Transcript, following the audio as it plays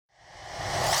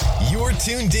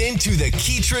tuned in to The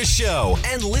Keetra Show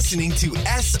and listening to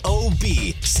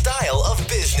SOB, Style of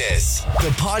Business, the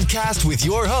podcast with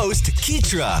your host,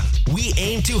 Keetra. We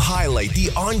aim to highlight the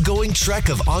ongoing trek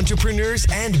of entrepreneurs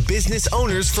and business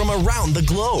owners from around the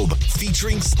globe,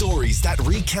 featuring stories that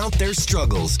recount their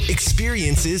struggles,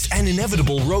 experiences, and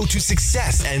inevitable road to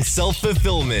success and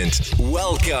self-fulfillment.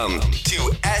 Welcome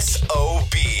to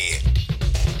SOB.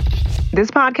 This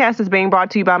podcast is being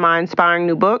brought to you by my inspiring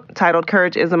new book titled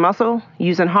Courage is a Muscle,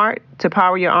 Using Heart to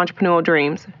Power Your Entrepreneurial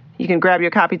Dreams. You can grab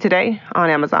your copy today on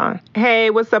Amazon. Hey,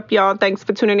 what's up, y'all? Thanks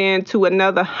for tuning in to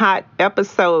another hot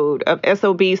episode of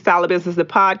SOB Style of Business, the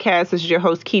podcast. This is your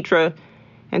host, Keetra,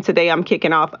 and today I'm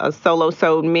kicking off a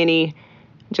solo-sode mini,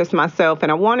 just myself. And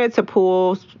I wanted to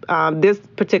pull this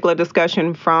particular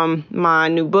discussion from my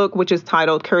new book, which is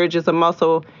titled Courage is a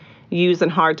Muscle, Using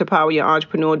Heart to Power Your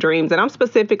Entrepreneurial Dreams. And I'm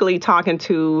specifically talking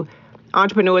to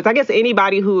entrepreneurs, I guess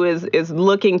anybody who is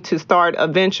looking to start a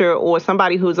venture or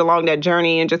somebody who's along that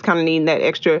journey and just kind of needing that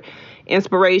extra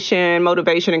inspiration,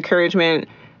 motivation, encouragement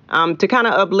to kind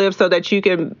of uplift so that you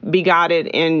can be guided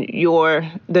in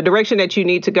the direction that you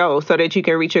need to go so that you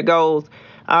can reach your goals,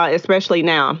 especially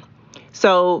now.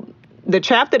 So the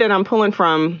chapter that I'm pulling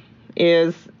from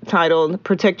is titled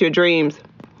Protect Your Dreams.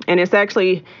 And it's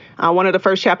actually one of the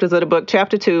first chapters of the book,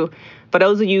 Chapter 2. For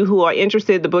those of you who are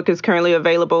interested, the book is currently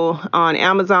available on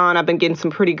Amazon. I've been getting some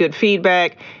pretty good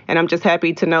feedback, and I'm just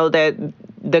happy to know that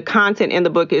the content in the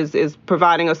book is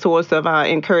providing a source of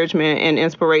encouragement and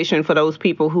inspiration for those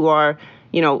people who are,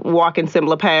 walking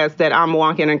similar paths that I'm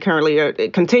walking and currently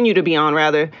continue to be on,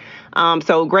 rather.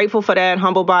 So grateful for that,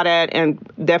 humbled by that, and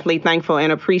definitely thankful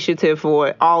and appreciative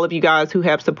for all of you guys who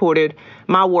have supported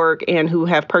my work and who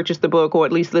have purchased the book or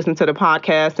at least listened to the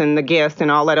podcast and the guests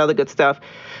and all that other good stuff.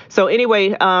 So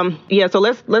anyway, so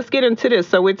let's get into this.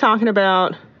 So we're talking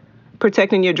about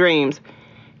protecting your dreams.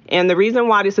 And the reason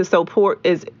why this is so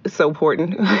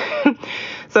important.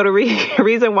 So the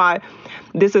reason why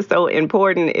this is so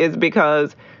important is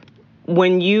because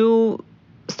when you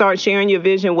start sharing your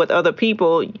vision with other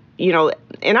people,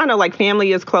 and I know like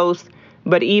family is close,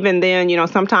 but even then,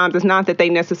 sometimes it's not that they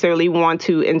necessarily want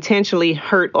to intentionally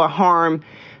hurt or harm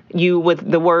you with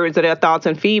the words or their thoughts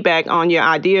and feedback on your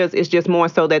ideas. It's just more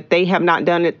so that they have not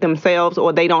done it themselves,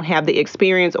 or they don't have the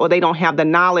experience, or they don't have the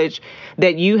knowledge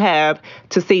that you have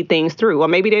to see things through. Or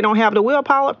maybe they don't have the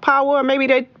willpower, or maybe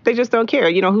they just don't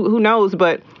care. Who knows?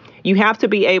 But you have to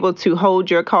be able to hold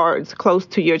your cards close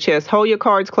to your chest. Hold your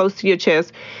cards close to your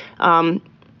chest.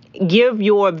 Give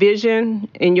your vision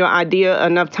and your idea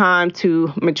enough time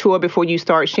to mature before you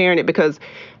start sharing it. Because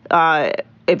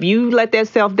if you let that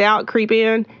self-doubt creep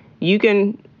in, you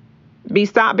can be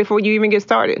stopped before you even get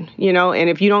started, And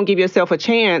if you don't give yourself a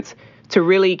chance to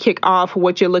really kick off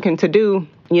what you're looking to do,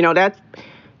 that's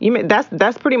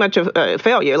pretty much a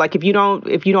failure. Like if you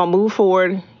don't move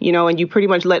forward, and you pretty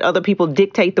much let other people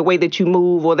dictate the way that you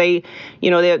move, or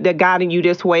they're guiding you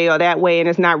this way or that way, and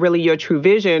it's not really your true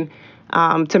vision.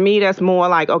 To me, that's more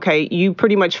like, okay, you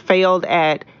pretty much failed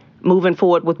at moving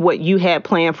forward with what you had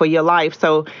planned for your life.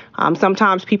 So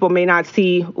sometimes people may not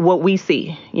see what we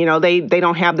see. They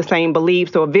don't have the same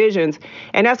beliefs or visions,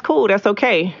 and that's cool. That's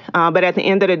okay. But at the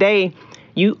end of the day,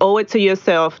 you owe it to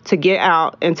yourself to get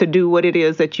out and to do what it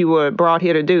is that you were brought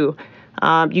here to do.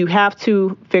 You have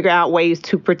to figure out ways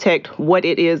to protect what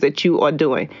it is that you are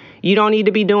doing. You don't need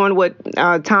to be doing what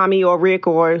Tommy or Rick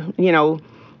or,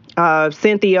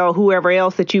 Cynthia or whoever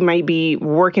else that you may be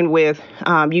working with.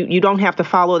 You don't have to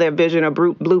follow their vision or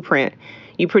blueprint.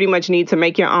 You pretty much need to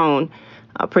make your own.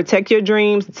 Protect your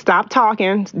dreams. Stop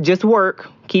talking. Just work.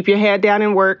 Keep your head down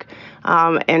and work.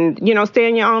 And stay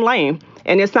in your own lane.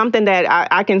 And it's something that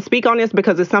I can speak on this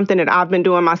because it's something that I've been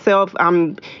doing myself.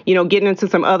 I'm, getting into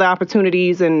some other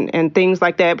opportunities and things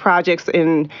like that, projects,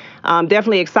 and I'm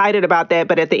definitely excited about that.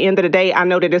 But at the end of the day, I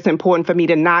know that it's important for me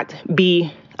to not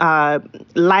be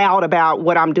loud about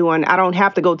what I'm doing. I don't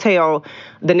have to go tell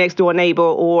the next door neighbor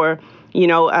or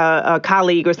a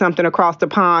colleague or something across the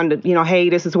pond, hey,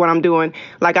 this is what I'm doing.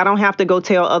 Like, I don't have to go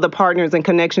tell other partners and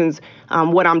connections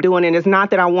what I'm doing. And it's not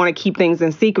that I want to keep things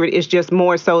in secret. It's just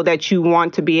more so that you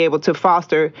want to be able to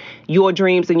foster your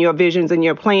dreams and your visions and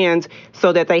your plans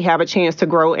so that they have a chance to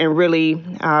grow and really,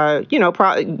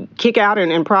 kick out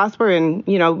and prosper and,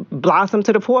 blossom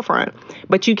to the forefront.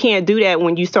 But you can't do that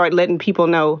when you start letting people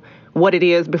know what it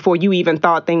is before you even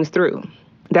thought things through.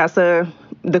 That's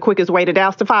the quickest way to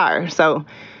douse the fire. So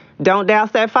don't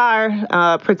douse that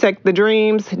fire. Protect the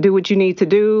dreams. Do what you need to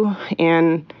do.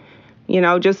 And,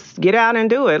 just get out and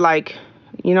do it. Like,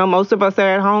 most of us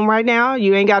are at home right now.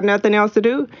 You ain't got nothing else to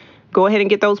do. Go ahead and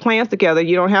get those plans together.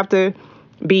 You don't have to,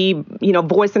 be,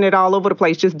 voicing it all over the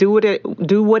place. Just do what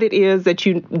it is that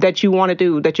you want to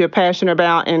do, that you're passionate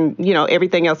about, and,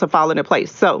 everything else will fall into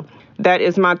place. So that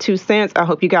is my 2 cents. I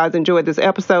hope you guys enjoyed this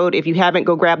episode. If you haven't,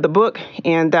 go grab the book,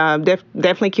 and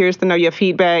definitely curious to know your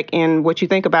feedback and what you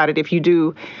think about it if you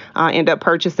do end up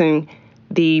purchasing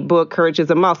the book, Courage is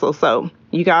a Muscle. So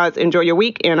you guys enjoy your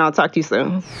week, and I'll talk to you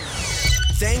soon.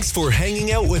 Thanks for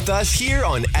hanging out with us here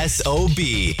on SOB.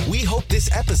 We hope this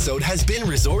episode has been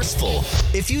resourceful.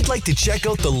 If you'd like to check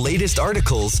out the latest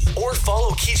articles or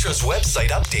follow Keetra's website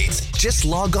updates, just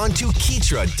log on to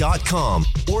Keetra.com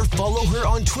or follow her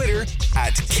on Twitter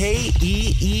at KEETRIA.